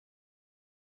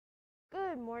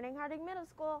Good morning, Harding Middle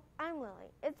School. I'm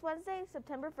Lily. It's Wednesday,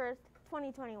 September 1st,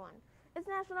 2021. It's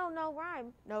National No Rhyme,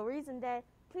 No Reason Day.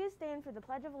 Please stand for the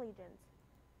Pledge of Allegiance.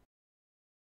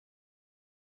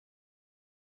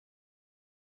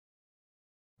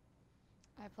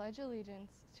 I pledge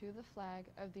allegiance to the flag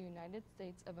of the United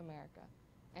States of America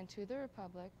and to the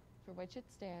republic for which it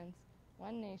stands,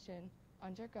 one nation,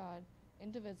 under God,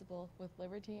 indivisible, with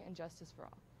liberty and justice for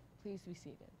all. Please be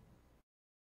seated.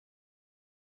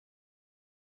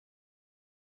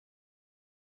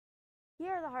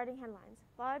 Here are the Harding headlines: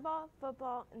 volleyball,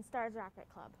 football, and Stars Rocket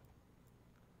Club.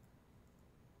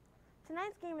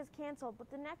 Tonight's game is canceled,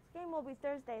 but the next game will be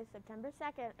Thursday, September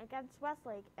 2nd against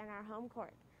Westlake in our home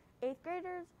court. 8th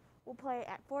graders will play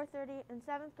at 4:30 and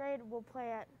 7th grade will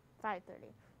play at 5:30.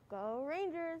 Go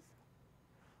Rangers!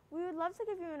 We would love to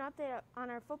give you an update on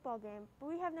our football game, but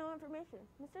we have no information.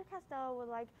 Mr. Costello would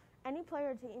like any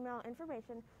player to email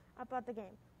information about the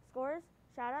game. Scores,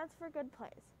 shoutouts for good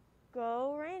plays.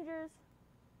 Go Rangers!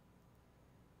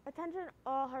 Attention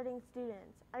all Harding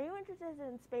students. Are you interested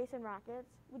in space and rockets?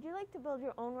 Would you like to build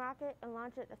your own rocket and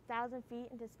launch it 1,000 feet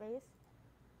into space?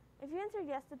 If you answered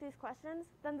yes to these questions,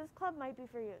 then this club might be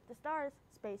for you. The STARS,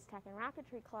 Space Tech and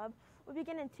Rocketry Club, will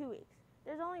begin in 2 weeks.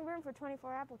 There's only room for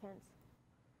 24 applicants.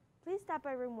 Please stop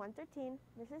by room 113,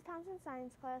 Mrs. Thompson's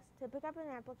science class, to pick up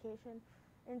an application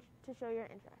and to show your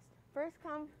interest. First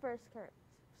come, first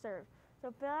serve.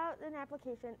 So fill out an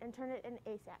application and turn it in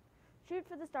ASAP. Shoot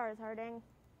for the stars, Harding.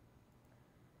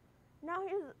 Now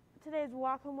here's today's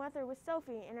walk-home weather with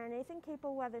Sophie in our Nathan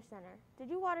Capel Weather Center.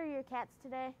 Did you water your cats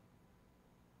today?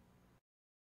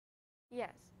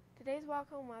 Yes. Today's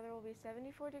walk-home weather will be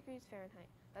 74 degrees Fahrenheit.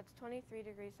 That's 23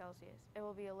 degrees Celsius. It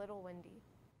will be a little windy.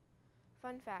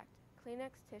 Fun fact,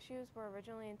 Kleenex tissues were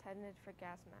originally intended for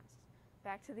gas masks.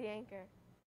 Back to the anchor.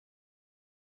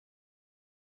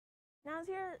 Now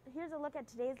here's a look at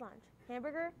today's lunch.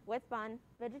 Hamburger with bun,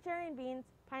 vegetarian beans,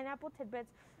 pineapple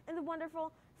tidbits, and the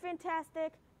wonderful,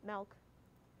 fantastic milk.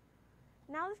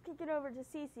 Now let's kick it over to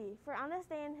Cece for On This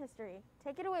Day in History.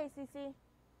 Take it away, Cece.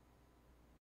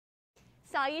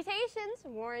 Salutations,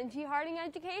 Warren G. Harding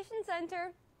Education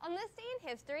Center. On this day in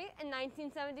history, in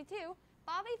 1972,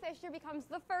 Bobby Fischer becomes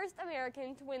the first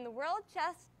American to win the World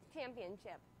Chess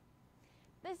Championship.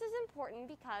 This is important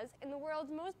because in the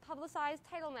world's most publicized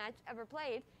title match ever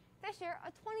played, Fischer, a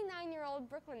 29-year-old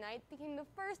Brooklynite, became the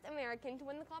first American to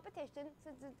win the competition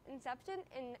since its inception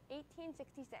in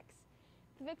 1866.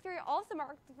 The victory also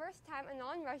marked the first time a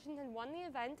non-Russian had won the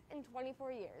event in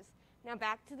 24 years. Now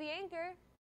back to the anchor.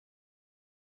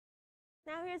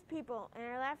 Now here's People in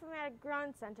our Laugh-O-Matic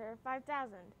Ground Center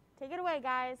 5000. Take it away,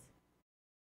 guys.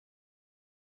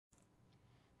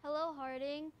 Hello,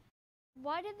 Harding.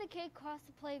 Why did the kid cross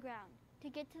the playground? To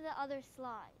get to the other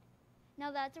slide. Now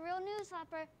that's a real news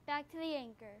slapper. Back to the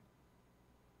anchor.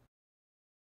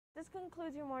 This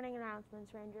concludes your morning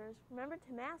announcements, Rangers. Remember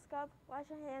to mask up, wash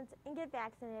your hands, and get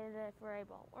vaccinated if we're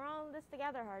able. We're all in this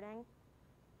together, Harding.